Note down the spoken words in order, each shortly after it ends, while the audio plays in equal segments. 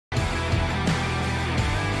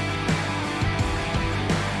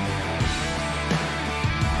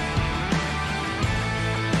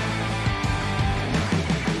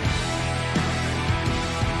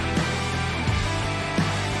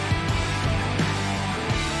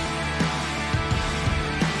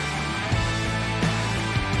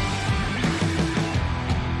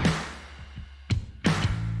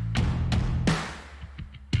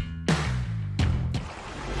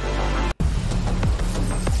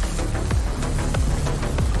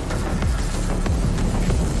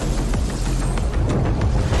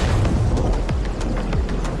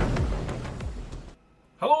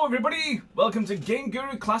Welcome to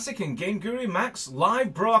GameGuru Classic and GameGuru Max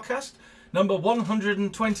live broadcast number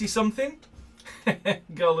 120 something.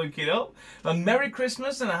 Go look it up. A Merry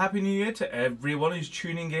Christmas and a Happy New Year to everyone who's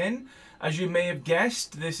tuning in. As you may have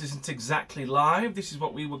guessed, this isn't exactly live. This is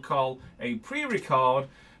what we would call a pre-record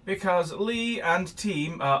because Lee and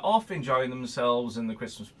team are off enjoying themselves in the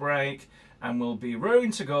Christmas break and will be raring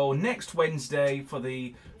to go next Wednesday for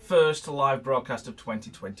the first live broadcast of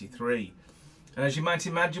 2023. And as you might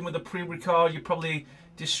imagine with a pre-record, you're probably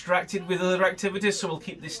distracted with other activities, so we'll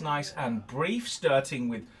keep this nice and brief, starting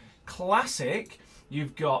with Classic.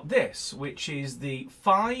 You've got this, which is the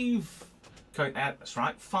five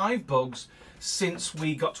bugs since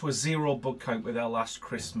we got to a 0 bug count with our last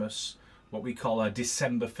Christmas, what we call our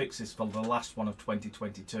December fixes for the last one of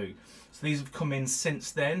 2022. So these have come in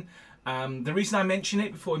since then. The reason I mention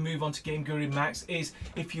it before we move on to GameGuru Max is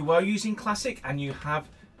if you are using Classic and you have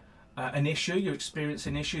an issue, you experience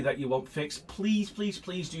an issue that you want fixed, please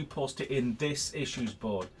do post it in this issues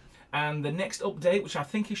board. And the next update, which I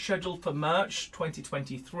think is scheduled for March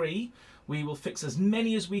 2023, we will fix as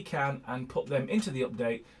many as we can and put them into the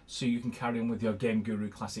update so you can carry on with your GameGuru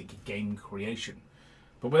Classic game creation.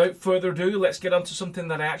 But without further ado, let's get on to something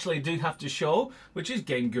that I actually do have to show, which is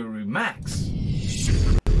GameGuru Max.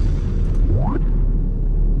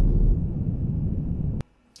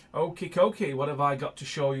 Okay, what have I got to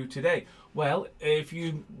show you today? Well, if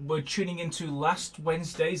you were tuning into last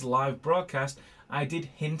Wednesday's live broadcast, I did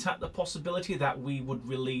hint at the possibility that we would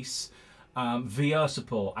release VR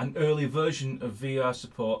support, an early version of VR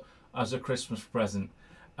support as a Christmas present.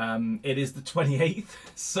 It is the 28th,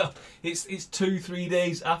 so it's 2-3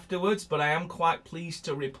 days afterwards, but I am quite pleased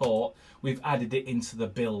to report we've added it into the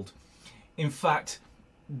build. In fact,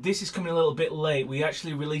 this is coming a little bit late. We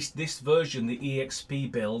actually released this version, the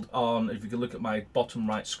EXP build, on, if you can look at my bottom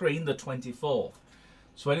right screen, the 24th.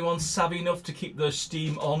 So anyone savvy enough to keep their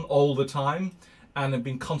Steam on all the time and have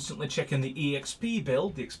been constantly checking the EXP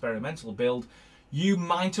build, the experimental build, you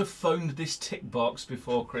might have found this tick box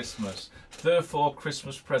before Christmas. Therefore,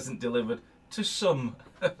 Christmas present delivered to some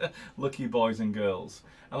lucky boys and girls.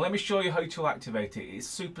 And let me show you how to activate it. It's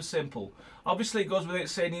super simple. Obviously, it goes without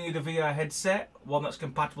saying you need a VR headset, one that's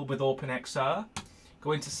compatible with OpenXR.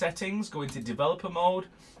 Go into Settings, go into Developer Mode,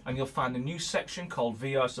 and you'll find a new section called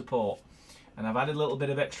VR Support. And I've added a little bit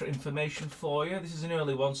of extra information for you. This is an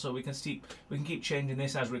early one, so we can keep changing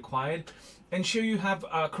this as required. Ensure you have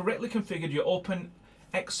correctly configured your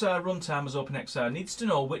OpenXR runtime as OpenXR. It needs to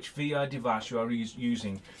know which VR device you are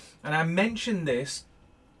using. And I mentioned this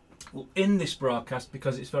in this broadcast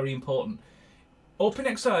because it's very important.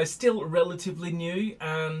 OpenXR is still relatively new,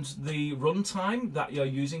 and the runtime that you're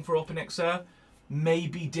using for OpenXR may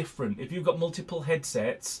be different. If you've got multiple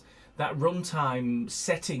headsets, that runtime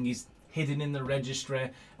setting is hidden in the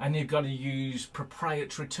registry, and you've got to use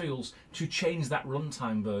proprietary tools to change that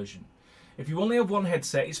runtime version. If you only have one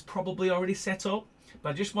headset, it's probably already set up, but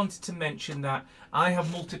I just wanted to mention that I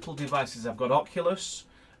have multiple devices. I've got Oculus,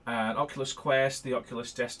 Oculus Quest, the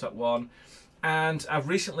Oculus Desktop one, and I've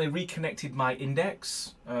recently reconnected my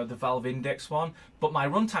Index, the Valve Index one, but my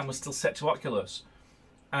runtime was still set to Oculus.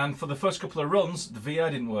 And for the first couple of runs, the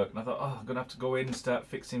VR didn't work, and I thought, oh, I'm going to have to go in and start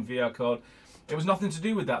fixing VR code. It was nothing to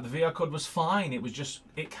do with that. The VR code was fine. It was just,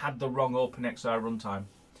 it had the wrong OpenXR runtime.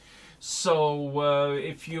 So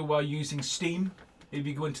if you are using Steam, if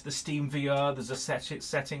you go into the Steam VR, there's a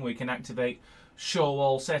setting where you can activate Show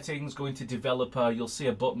All Settings. Go into Developer, you'll see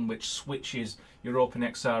a button which switches your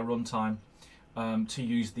OpenXR runtime to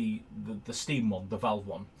use the Steam one, the Valve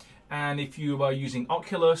one. And if you are using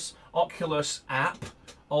Oculus, Oculus app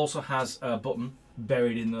also has a button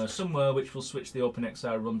buried in there somewhere which will switch the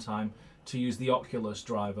OpenXR runtime to use the Oculus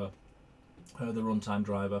driver, the runtime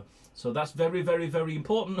driver. So that's very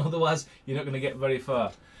important, otherwise you're not going to get very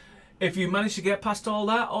far. If you manage to get past all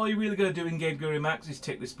that, all you're really going to do in GameGuru Max is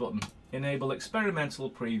tick this button, Enable Experimental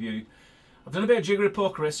Preview. I've done a bit of jiggery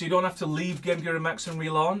pokery, so you don't have to leave GameGuru Max and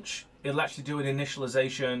relaunch. It'll actually do an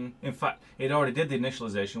initialization. In fact, it already did the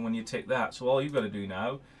initialization when you tick that. So all you've got to do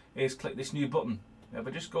now is click this new button. If I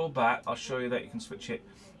just go back, I'll show you that you can switch it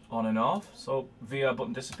on and off. So VR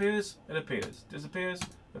button disappears, it appears, disappears,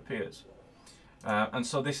 appears. And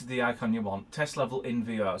so this is the icon you want, test level in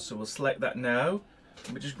VR. So we'll select that now.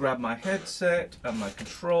 Let me just grab my headset and my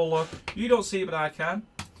controller. You don't see it, but I can.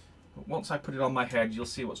 But once I put it on my head, you'll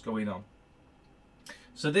see what's going on.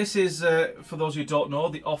 So this is, for those who don't know,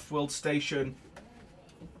 the Off-World Station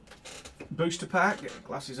booster pack. Get the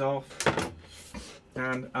glasses off.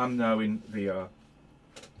 And I'm now in VR.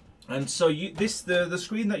 And so the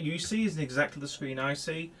screen that you see is exactly the screen I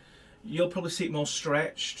see. You'll probably see it more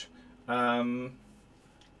stretched.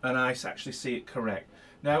 and I actually see it correct.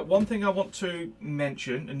 Now, one thing I want to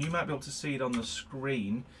mention, and you might be able to see it on the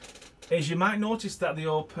screen, is you might notice that the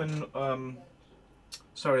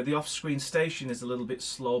the off-screen station is a little bit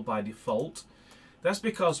slow by default. That's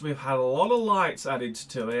because we've had a lot of lights added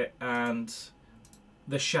to it, and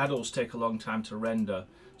the shadows take a long time to render.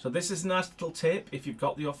 So this is a nice little tip if you've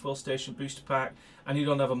got the off-world station booster pack and you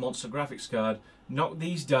don't have a monster graphics card. Knock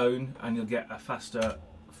these down and you'll get a faster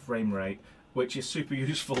frame rate, which is super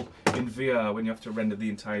useful in VR when you have to render the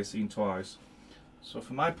entire scene twice. So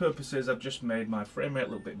for my purposes, I've just made my frame rate a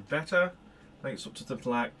little bit better. I think it's up to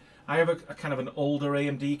something like, I have a kind of an older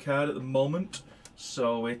AMD card at the moment,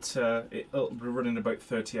 so it'll be running about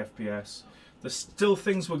 30 FPS. There's still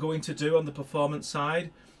things we're going to do on the performance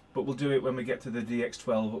side, but we'll do it when we get to the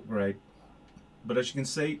DX12 upgrade. But as you can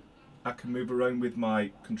see, I can move around with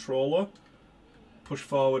my controller. Push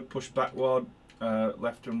forward, push backward,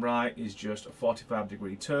 left and right is just a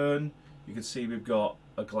 45-degree turn. You can see we've got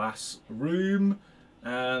a glass room,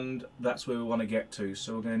 and that's where we want to get to.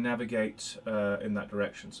 So we're going to navigate in that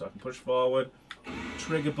direction. So I can push forward,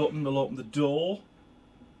 trigger button will open the door.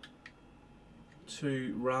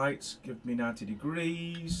 Two rights give me 90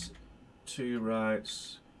 degrees, two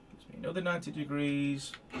rights gives me another 90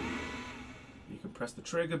 degrees. You can press the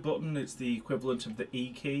trigger button, it's the equivalent of the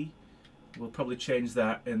E key. We'll probably change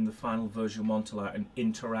that in the final version 1 to like an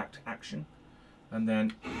interact action. And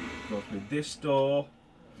then go through this door,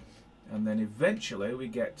 and then eventually we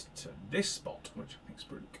get to this spot, which I think is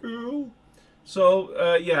pretty cool.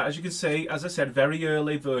 So yeah, as you can see, as I said, very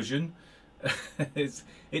early version. it's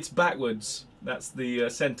backwards. That's the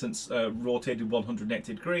sentence rotated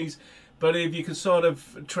 180 degrees. But if you can sort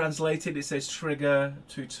of translate it, it says trigger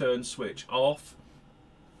to turn switch off.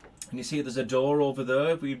 And you see there's a door over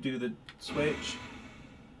there. We do the switch,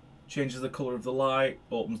 changes the colour of the light,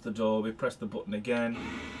 opens the door. We press the button again,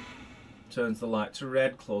 turns the light to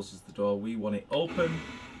red, closes the door. We want it open.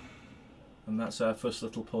 And that's our first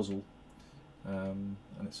little puzzle. And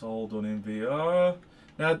it's all done in VR.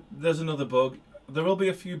 Now, there's another bug. There will be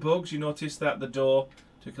a few bugs. You notice that the door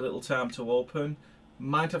took a little time to open.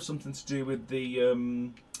 Might have something to do with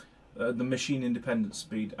the machine independent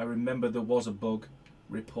speed. I remember there was a bug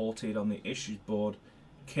reported on the issues board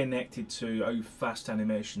connected to how fast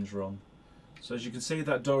animations run. So as you can see,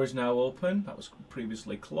 that door is now open. That was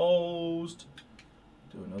previously closed.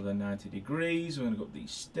 Do another 90 degrees. We're going to go up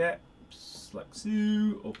these steps like so.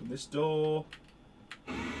 Open this door.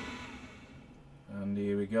 And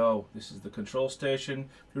here we go. This is the control station.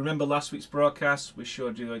 If you remember last week's broadcast, we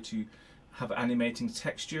showed you how to have animating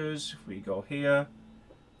textures. If we go here,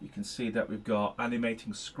 you can see that we've got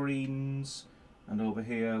animating screens, and over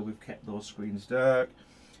here we've kept those screens dark.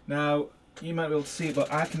 Now you might be able to see it,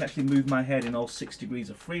 but I can actually move my head in all 6 degrees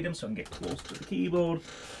of freedom, so I can get close to the keyboard,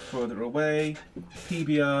 further away.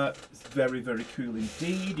 PBR is very, very cool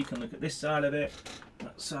indeed. You can look at this side of it,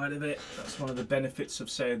 that side of it. That's one of the benefits of,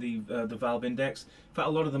 say, the Valve Index. In fact,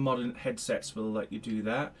 a lot of the modern headsets will let you do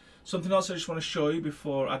that. Something else I just want to show you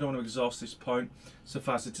before, I don't want to exhaust this point,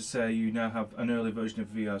 suffice it to say you now have an early version of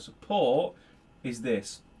VR support, is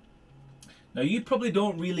this. Now you probably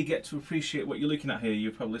don't really get to appreciate what you're looking at here.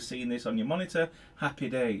 You've probably seen this on your monitor. Happy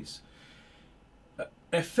days.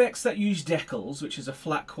 Effects that use decals, which is a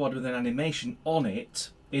flat quad with an animation on it,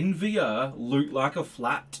 in VR look like a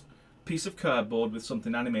flat piece of cardboard with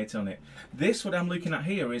something animated on it. This, what I'm looking at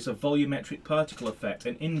here, is a volumetric particle effect,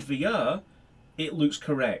 and in VR it looks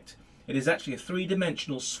correct. It is actually a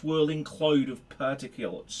three-dimensional swirling cloud of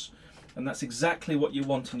particles, and that's exactly what you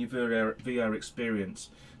want in your VR experience.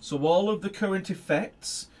 So all of the current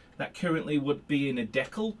effects that currently would be in a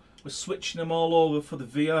decal, we're switching them all over for the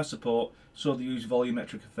VR support, so they use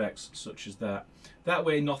volumetric effects such as that. That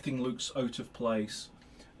way nothing looks out of place.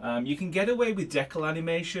 You can get away with decal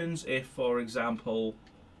animations if, for example,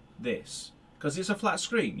 this, because it's a flat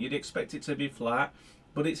screen. You'd expect it to be flat,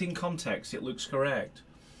 but it's in context, it looks correct.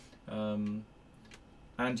 And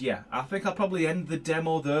yeah, I think I'll probably end the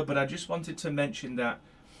demo there, but I just wanted to mention that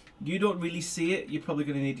you don't really see it. You're probably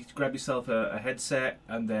going to need to grab yourself a headset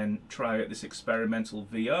and then try out this experimental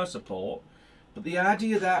VR support. But the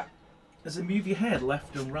idea that as I move your head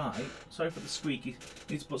left and right, sorry for the squeaky,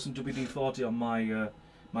 need to put some WD-40 on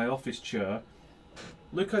my office chair.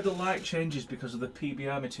 Look how the light changes because of the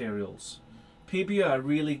PBR materials. PBR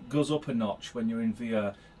really goes up a notch when you're in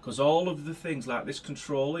VR, because all of the things like this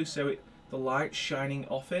controller, so the light shining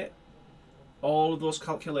off it, all of those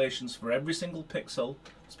calculations for every single pixel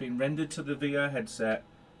that's been rendered to the VR headset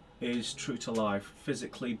is true to life,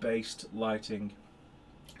 physically based lighting.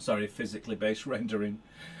 Sorry, physically based rendering.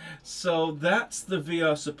 So that's the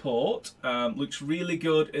VR support. Looks really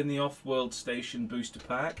good in the Off-World Station booster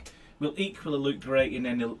pack. Will equally look great in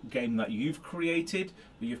any game that you've created,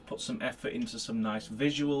 where you've put some effort into some nice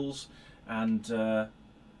visuals, and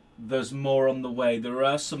there's more on the way. There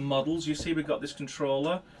are some models. You see we've got this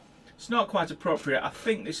controller. It's not quite appropriate. I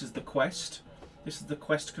think this is the Quest. This is the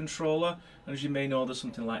Quest controller, and as you may know, there's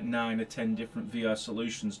something like 9 or 10 different VR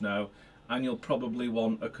solutions now, and you'll probably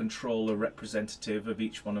want a controller representative of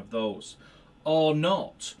each one of those. Or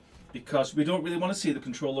not, because we don't really want to see the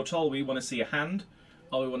controller at all. We want to see a hand,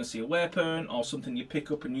 or we want to see a weapon, or something you pick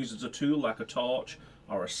up and use as a tool, like a torch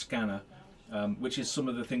or a scanner, which is some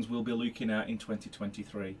of the things we'll be looking at in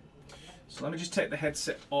 2023. So let me just take the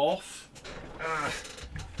headset off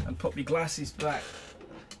and put my glasses back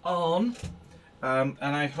on. And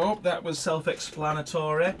I hope that was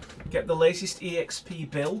self-explanatory. Get the latest EXP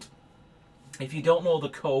build. If you don't know the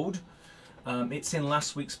code, it's in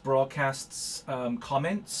last week's broadcast's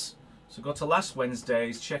comments. So go to last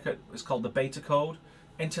Wednesday's, check it, it's called the beta code.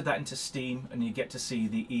 Enter that into Steam and you get to see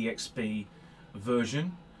the EXP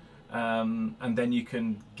version. And then you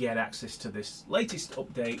can get access to this latest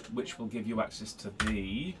update, which will give you access to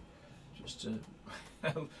the, just to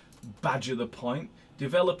badger the point,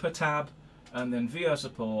 developer tab, and then VR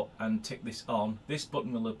support, and tick this on. This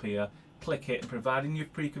button will appear, click it, and providing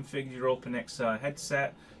you've pre-configured your OpenXR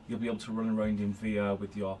headset, you'll be able to run around in VR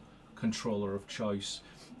with your controller of choice.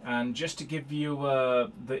 And just to give you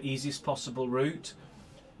the easiest possible route,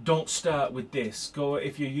 don't start with this. Go,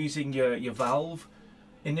 if you're using your Valve,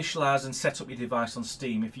 initialize and set up your device on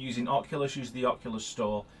Steam. If you're using Oculus, use the Oculus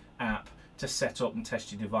Store app to set up and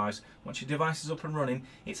test your device. Once your device is up and running,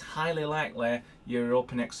 it's highly likely your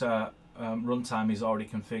OpenXR runtime is already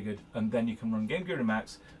configured, and then you can run GameGuru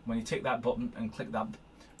Max. When you tick that button and click that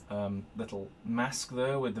little mask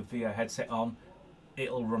there with the VR headset on,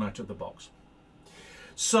 it'll run out of the box.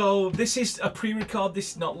 So this is a pre-record,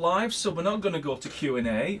 this is not live, so we're not going to go to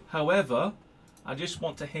Q&A. However, I just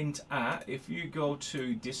want to hint at, if you go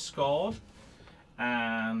to Discord,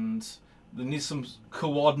 and there needs some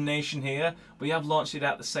coordination here, we have launched it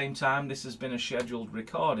at the same time. This has been a scheduled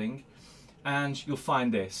recording, and you'll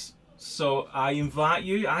find this. So I invite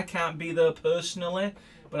you, I can't be there personally,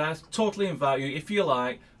 but I totally invite you, if you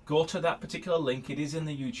like, go to that particular link. It is in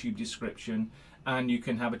the YouTube description, and you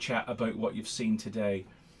can have a chat about what you've seen today.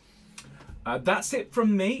 That's it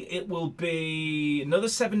from me. It will be another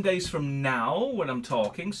 7 days from now when I'm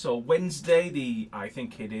talking. So Wednesday, I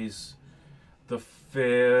think it is the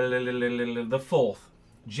 4th.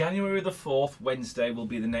 January the 4th, Wednesday, will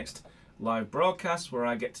be the next live broadcast, where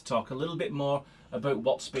I get to talk a little bit more about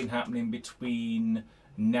what's been happening between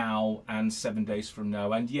now and 7 days from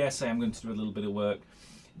now. And yes, I am going to do a little bit of work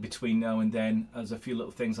between now and then. There's a few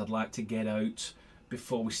little things I'd like to get out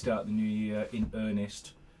before we start the new year in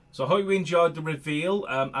earnest. So I hope you enjoyed the reveal.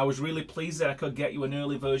 I was really pleased that I could get you an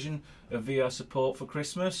early version of VR support for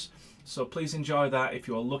Christmas. So please enjoy that if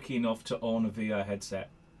you're lucky enough to own a VR headset.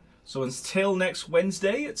 So until next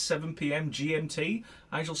Wednesday at 7 PM GMT,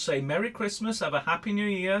 I shall say Merry Christmas, have a Happy New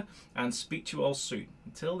Year, and speak to you all soon.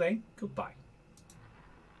 Until then, goodbye.